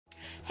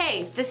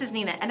Hey, this is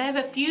Nina, and I have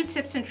a few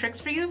tips and tricks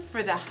for you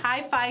for the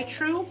HiFi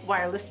True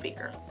wireless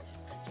speaker.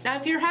 Now,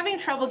 if you're having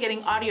trouble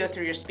getting audio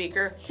through your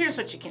speaker, here's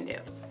what you can do.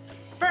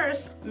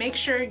 First, make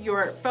sure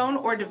your phone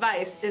or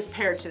device is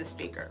paired to the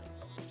speaker.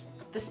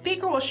 The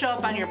speaker will show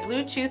up on your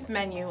Bluetooth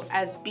menu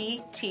as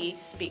BT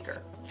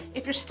speaker.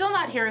 If you're still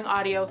not hearing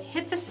audio,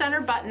 hit the center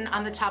button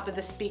on the top of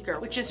the speaker,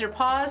 which is your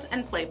pause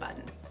and play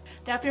button.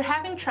 Now, if you're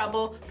having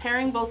trouble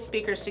pairing both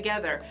speakers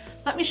together,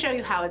 let me show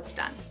you how it's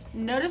done.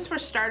 Notice we're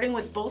starting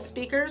with both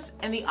speakers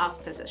in the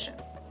off position.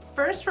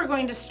 First, we're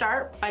going to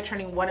start by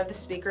turning one of the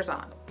speakers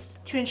on.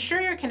 To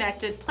ensure you're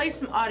connected, play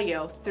some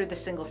audio through the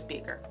single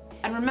speaker.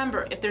 And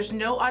remember, if there's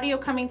no audio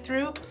coming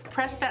through,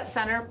 press that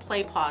center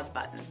play pause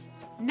button.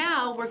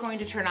 Now we're going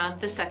to turn on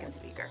the second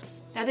speaker.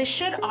 Now they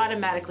should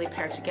automatically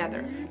pair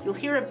together. You'll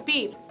hear a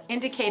beep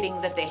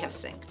indicating that they have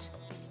synced.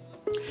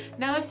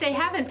 Now if they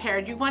haven't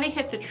paired, you want to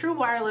hit the True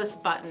Wireless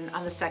button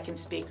on the second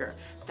speaker.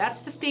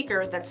 That's the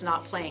speaker that's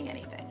not playing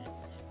anything.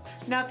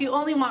 Now if you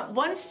only want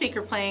one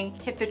speaker playing,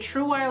 hit the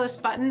True Wireless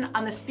button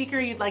on the speaker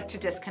you'd like to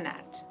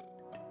disconnect.